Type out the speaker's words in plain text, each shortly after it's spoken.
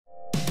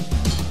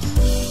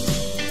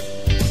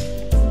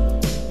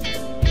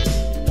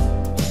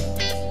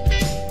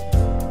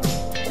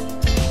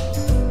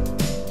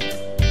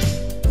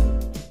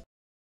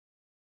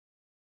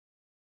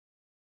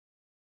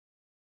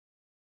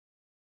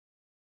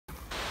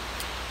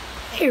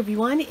Hey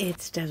everyone,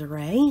 it's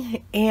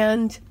Desiree,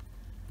 and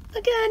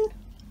again,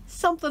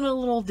 something a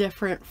little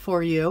different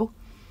for you.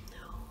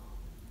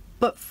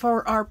 But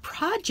for our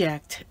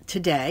project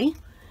today,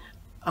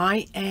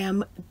 I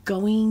am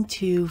going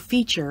to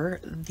feature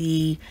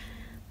the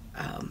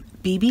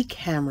Bibi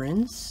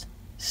Cameron's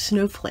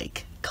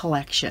Snowflake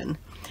collection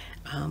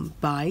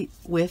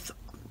with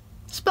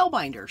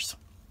Spellbinders.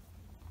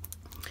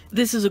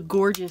 This is a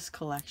gorgeous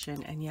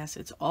collection, and yes,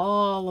 it's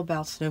all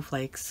about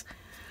snowflakes,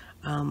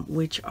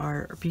 which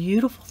are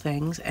beautiful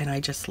things, and I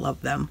just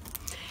love them.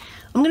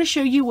 I'm going to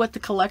show you what the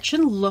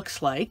collection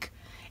looks like,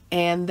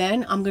 and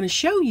then I'm going to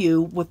show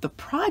you what the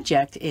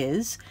project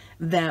is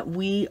that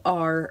we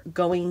are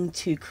going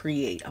to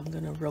create. I'm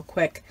going to real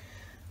quick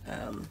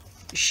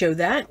show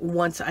that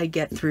once I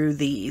get through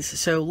these.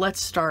 So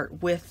let's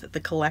start with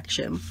the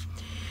collection.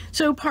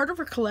 So part of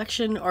our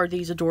collection are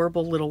these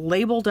adorable little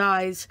label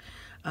dies.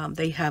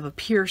 They have a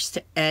pierced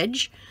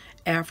edge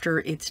after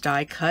it's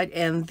die cut,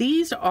 and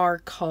these are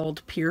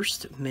called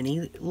pierced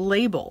mini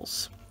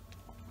labels.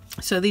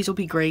 So these will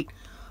be great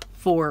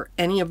for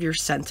any of your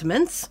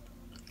sentiments.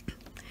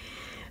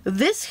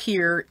 This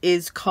here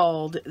is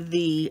called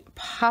the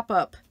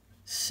pop-up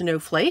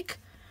snowflake.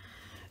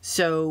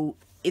 So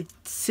it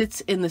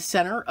sits in the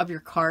center of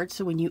your card,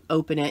 so when you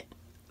open it,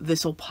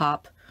 this will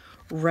pop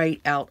right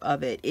out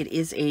of it. It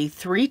is a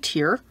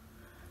 3-tier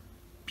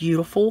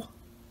beautiful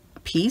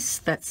piece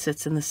that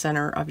sits in the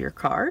center of your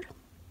card.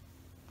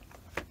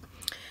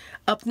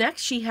 Up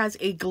next, she has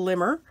a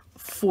glimmer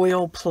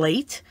foil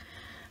plate,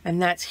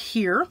 and that's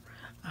here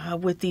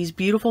with these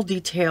beautiful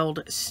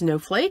detailed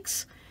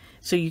snowflakes.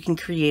 So you can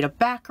create a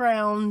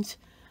background,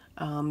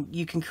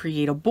 you can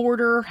create a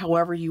border,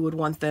 however you would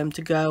want them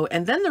to go.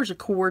 And then there's a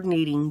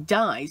coordinating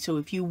die. So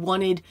if you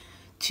wanted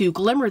to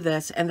glimmer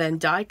this and then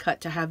die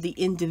cut to have the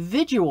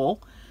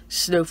individual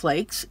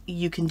snowflakes,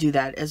 you can do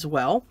that as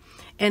well.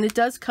 And it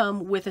does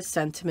come with a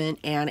sentiment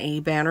and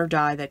a banner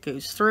die that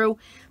goes through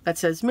that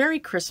says Merry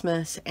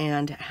Christmas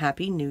and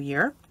Happy New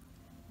Year.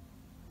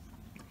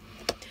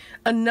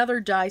 Another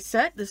die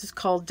set, this is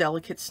called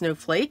Delicate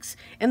Snowflakes,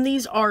 and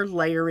these are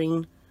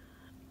layering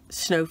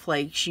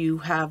snowflakes. You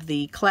have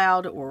the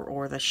cloud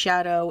or the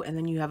shadow, and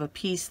then you have a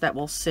piece that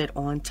will sit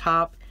on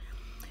top.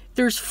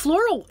 There's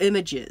floral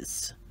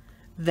images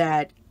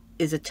that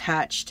is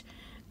attached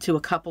to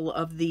a couple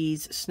of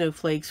these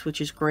snowflakes, which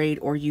is great,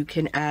 or you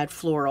can add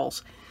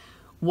florals.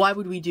 Why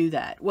would we do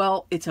that?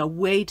 Well, it's a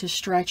way to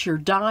stretch your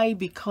die,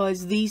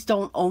 because these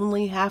don't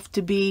only have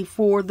to be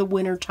for the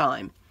winter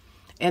time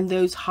and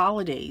those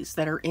holidays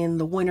that are in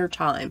the winter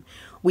time.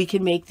 We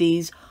can make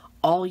these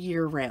all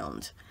year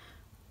round.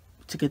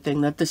 It's a good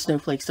thing that the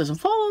snowflakes doesn't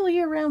fall all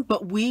year round,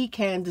 but we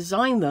can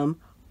design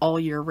them all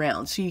year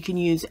round. So you can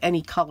use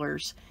any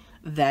colors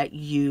that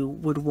you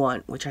would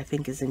want, which I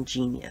think is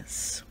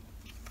ingenious.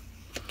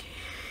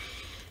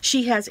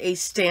 She has a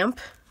stamp,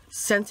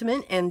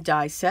 sentiment, and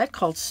die set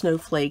called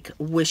Snowflake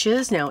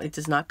Wishes. Now, it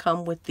does not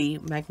come with the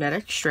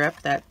magnetic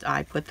strip. That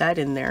I put that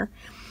in there.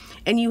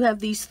 And you have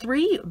these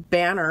 3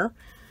 banner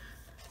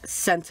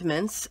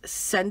sentiments: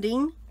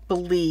 sending,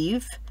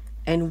 believe,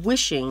 and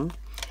wishing.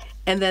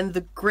 And then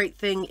the great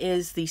thing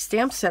is the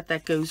stamp set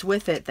that goes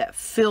with it that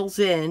fills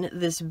in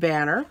this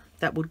banner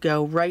that would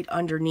go right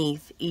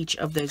underneath each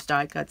of those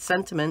die cut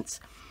sentiments.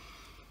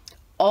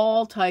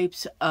 All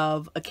types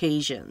of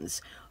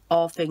occasions.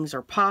 All things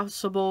are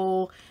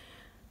possible.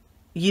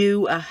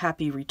 You a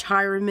happy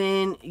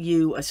retirement.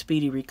 You a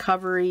speedy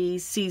recovery.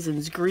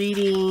 Season's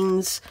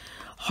greetings.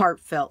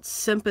 Heartfelt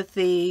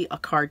sympathy. A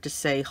card to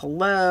say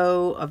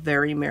hello. A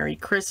very Merry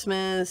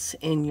Christmas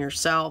in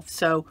yourself.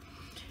 So,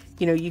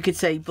 you know, you could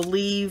say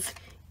believe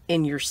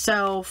in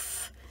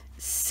yourself.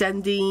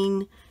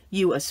 Sending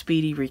you a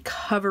speedy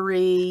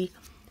recovery.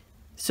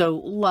 So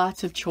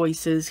lots of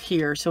choices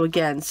here. So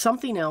again,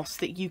 something else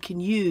that you can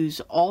use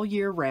all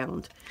year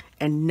round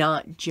and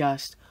not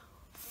just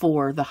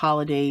for the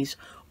holidays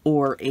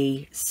or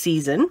a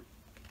season.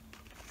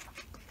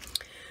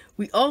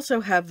 We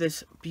also have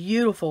this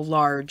beautiful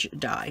large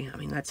die. I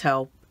mean, that's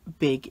how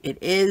big it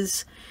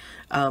is.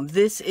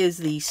 This is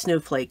the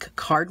Snowflake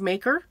Card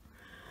Maker.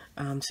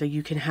 So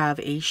you can have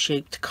a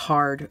shaped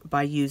card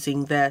by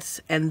using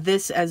this. And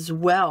this as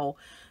well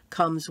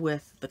comes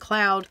with the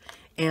cloud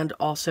and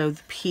also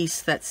the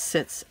piece that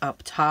sits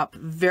up top.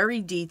 Very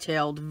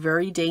detailed,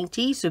 very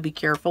dainty, so be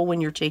careful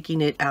when you're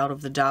taking it out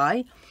of the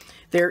die.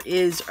 There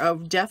is a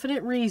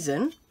definite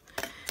reason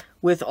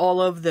with all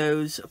of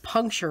those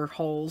puncture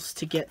holes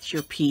to get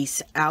your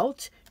piece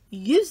out.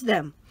 Use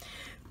them.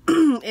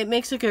 It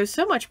makes it go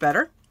so much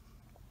better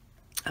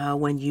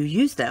when you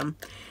use them.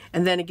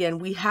 And then again,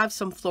 we have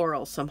some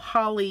florals, some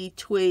holly,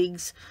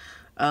 twigs,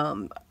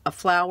 a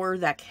flower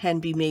that can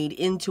be made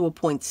into a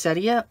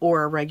poinsettia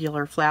or a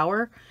regular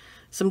flower,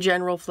 some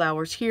general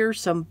flowers here,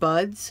 some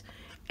buds,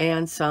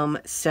 and some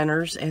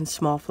centers and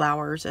small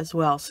flowers as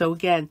well. So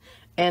again,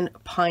 and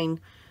pine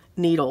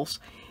needles.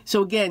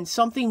 So again,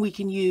 something we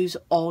can use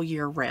all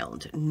year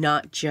round,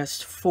 not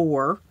just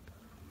for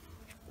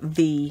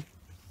the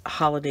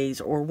holidays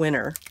or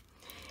winter.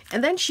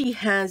 And then she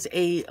has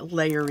a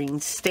layering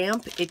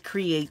stamp. It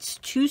creates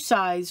 2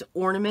 size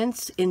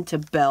ornaments into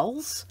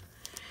bells.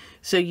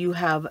 So you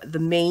have the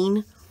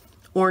main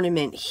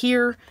ornament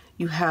here,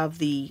 you have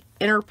the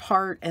inner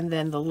part, and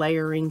then the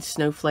layering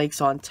snowflakes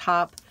on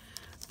top.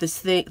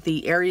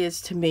 The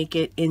areas to make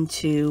it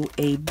into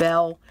a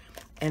bell,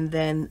 and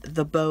then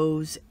the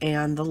bows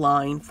and the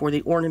line for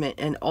the ornament,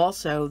 and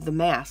also the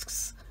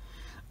masks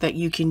that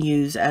you can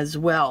use as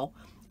well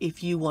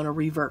if you want to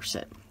reverse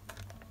it.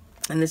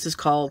 And this is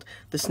called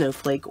the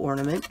Snowflake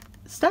Ornament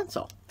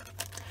Stencil.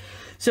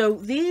 So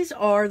these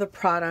are the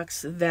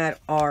products that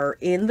are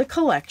in the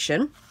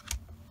collection.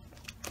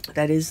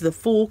 That is the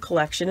full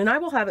collection, and I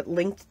will have it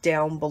linked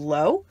down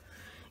below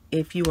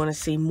if you want to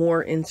see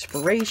more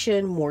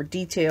inspiration, more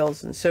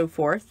details, and so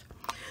forth.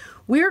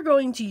 We're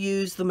going to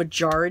use the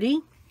majority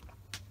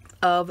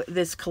of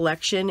this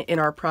collection in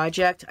our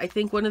project. I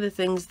think one of the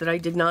things that I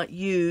did not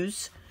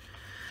use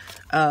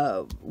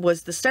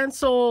was the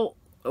stencil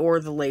or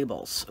the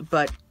labels,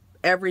 but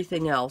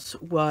everything else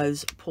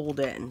was pulled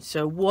in.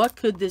 So what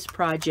could this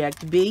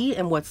project be,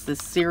 and what's this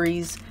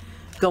series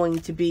going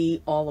to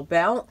be all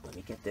about? Let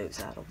me get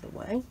those out of the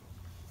way.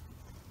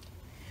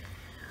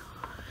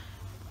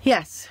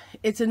 Yes,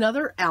 it's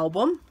another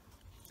album.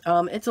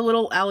 It's a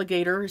little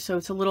alligator, so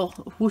it's a little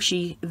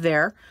whooshy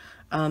there.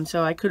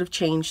 So I could have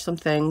changed some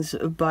things,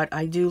 but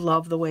I do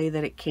love the way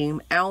that it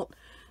came out.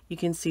 You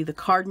can see the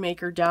card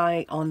maker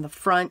die on the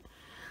front,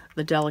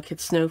 the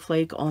delicate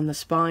snowflake on the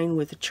spine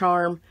with a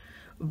charm.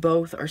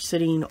 Both are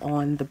sitting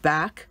on the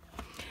back.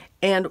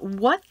 And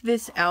what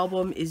this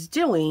album is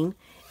doing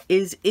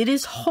is it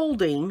is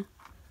holding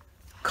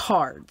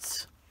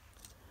cards.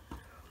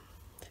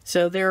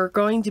 So there are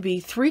going to be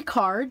 3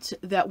 cards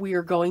that we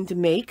are going to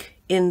make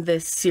in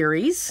this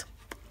series.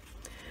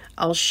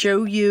 I'll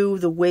show you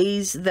the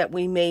ways that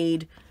we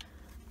made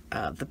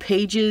the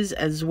pages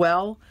as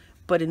well.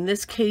 But in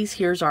this case,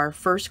 here's our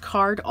first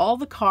card. All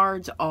the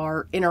cards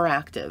are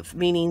interactive,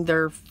 meaning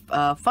they're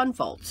fun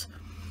folds.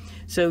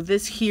 So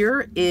this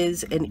here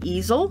is an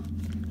easel.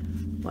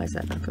 Why is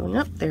that not going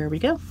up? There we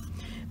go.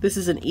 This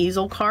is an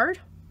easel card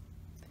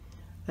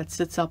that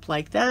sits up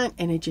like that,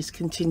 and it just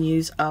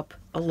continues up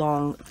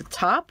along the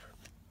top.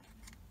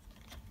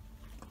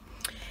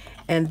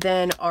 And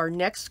then our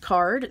next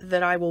card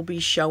that I will be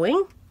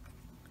showing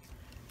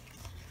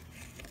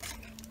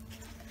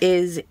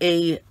is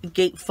a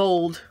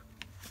gatefold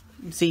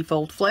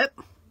Z-fold flip.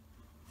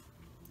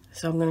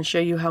 So I'm going to show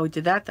you how we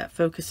did that. That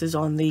focuses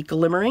on the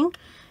glimmering,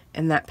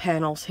 and that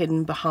panel's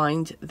hidden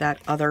behind that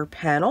other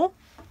panel.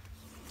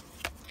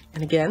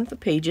 And again, the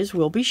pages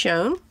will be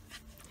shown.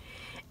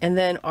 And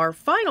then our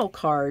final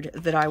card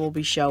that I will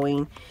be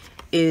showing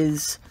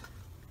is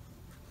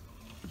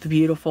the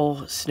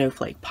beautiful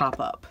snowflake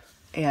pop-up,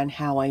 and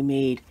how I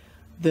made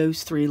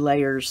those 3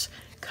 layers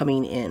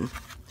coming in.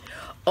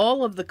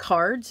 All of the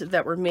cards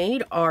that were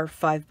made are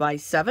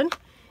 5x7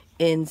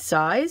 in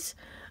size,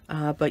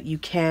 but you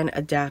can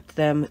adapt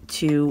them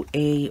to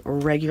a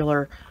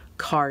regular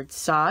card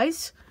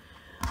size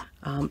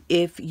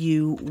if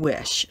you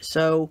wish.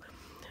 So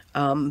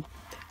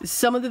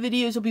some of the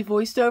videos will be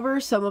voiced over,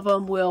 some of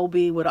them will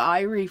be what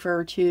I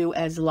refer to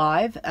as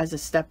live, as a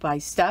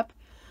step-by-step.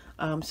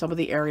 Some of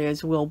the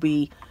areas will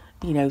be,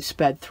 you know,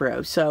 sped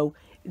through. So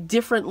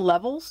different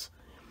levels.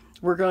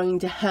 We're going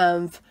to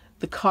have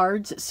the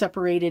cards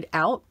separated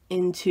out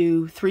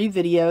into 3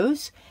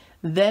 videos.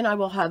 Then I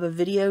will have a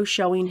video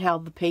showing how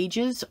the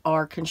pages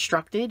are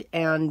constructed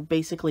and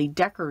basically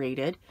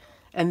decorated.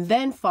 And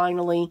then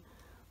finally,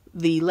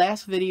 the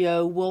last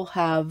video will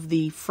have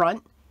the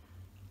front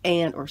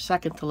and, or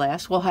second to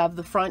last, we'll have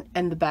the front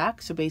and the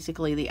back. So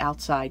basically the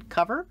outside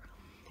cover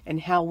and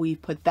how we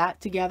put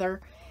that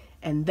together.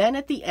 And then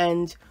at the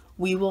end,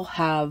 we will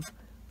have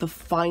the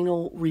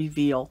final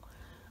reveal,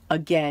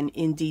 again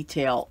in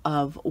detail,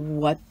 of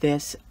what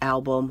this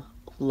album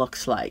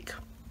looks like.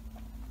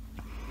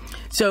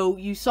 So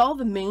you saw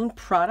the main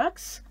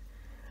products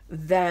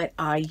that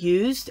I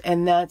used,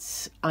 and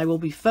I will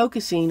be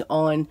focusing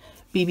on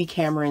Bibi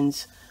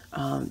Cameron's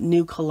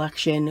new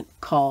collection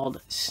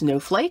called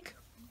Snowflake.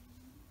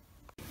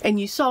 And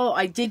you saw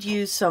I did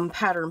use some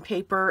pattern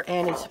paper,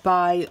 and it's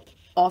by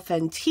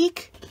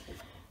Authentique,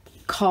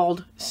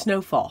 called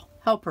Snowfall.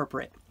 How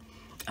appropriate.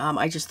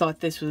 I just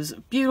thought this was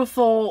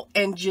beautiful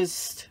and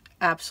just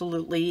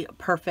absolutely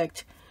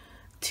perfect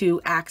to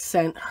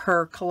accent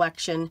her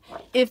collection.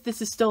 If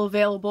this is still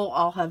available,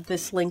 I'll have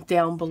this link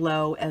down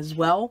below as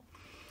well.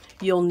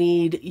 You'll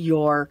need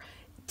your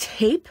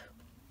tape,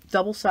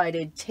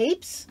 double-sided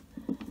tapes.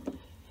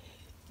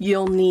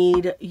 You'll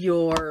need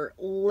your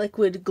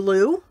liquid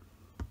glue.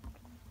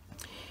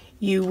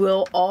 You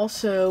will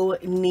also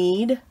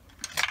need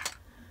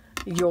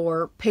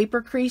your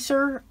paper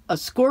creaser, a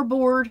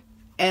scoreboard,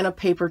 and a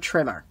paper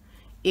trimmer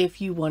if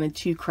you wanted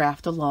to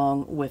craft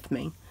along with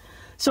me.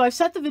 So I've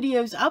set the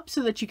videos up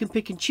so that you can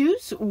pick and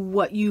choose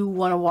what you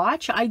want to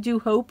watch. I do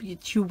hope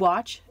you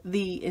watch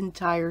the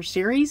entire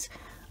series.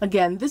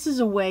 Again, this is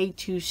a way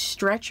to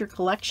stretch your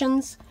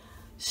collections,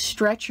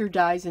 stretch your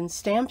dies and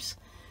stamps,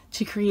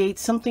 to create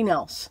something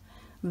else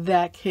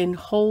that can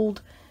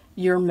hold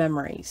your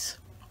memories.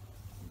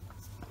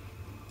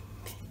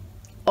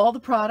 All the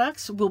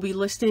products will be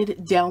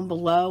listed down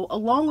below,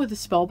 along with the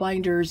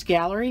Spellbinders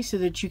gallery, so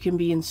that you can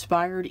be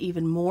inspired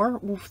even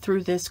more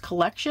through this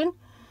collection.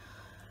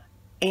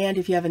 And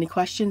if you have any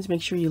questions,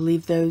 make sure you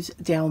leave those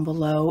down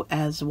below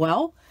as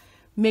well.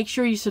 Make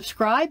sure you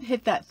subscribe,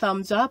 hit that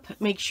thumbs up,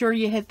 make sure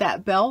you hit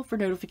that bell for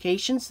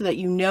notifications so that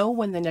you know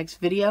when the next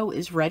video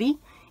is ready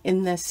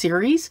in this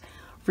series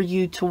for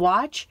you to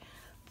watch.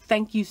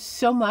 Thank you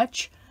so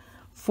much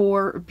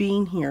for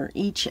being here,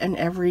 each and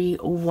every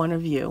one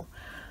of you.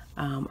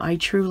 I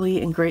truly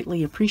and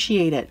greatly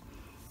appreciate it.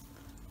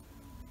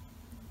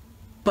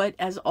 But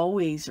as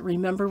always,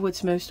 remember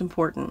what's most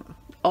important.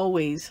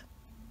 Always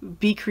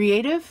be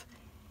creative,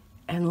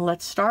 and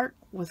let's start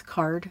with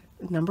card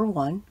number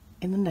 1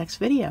 in the next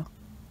video.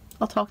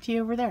 I'll talk to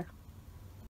you over there.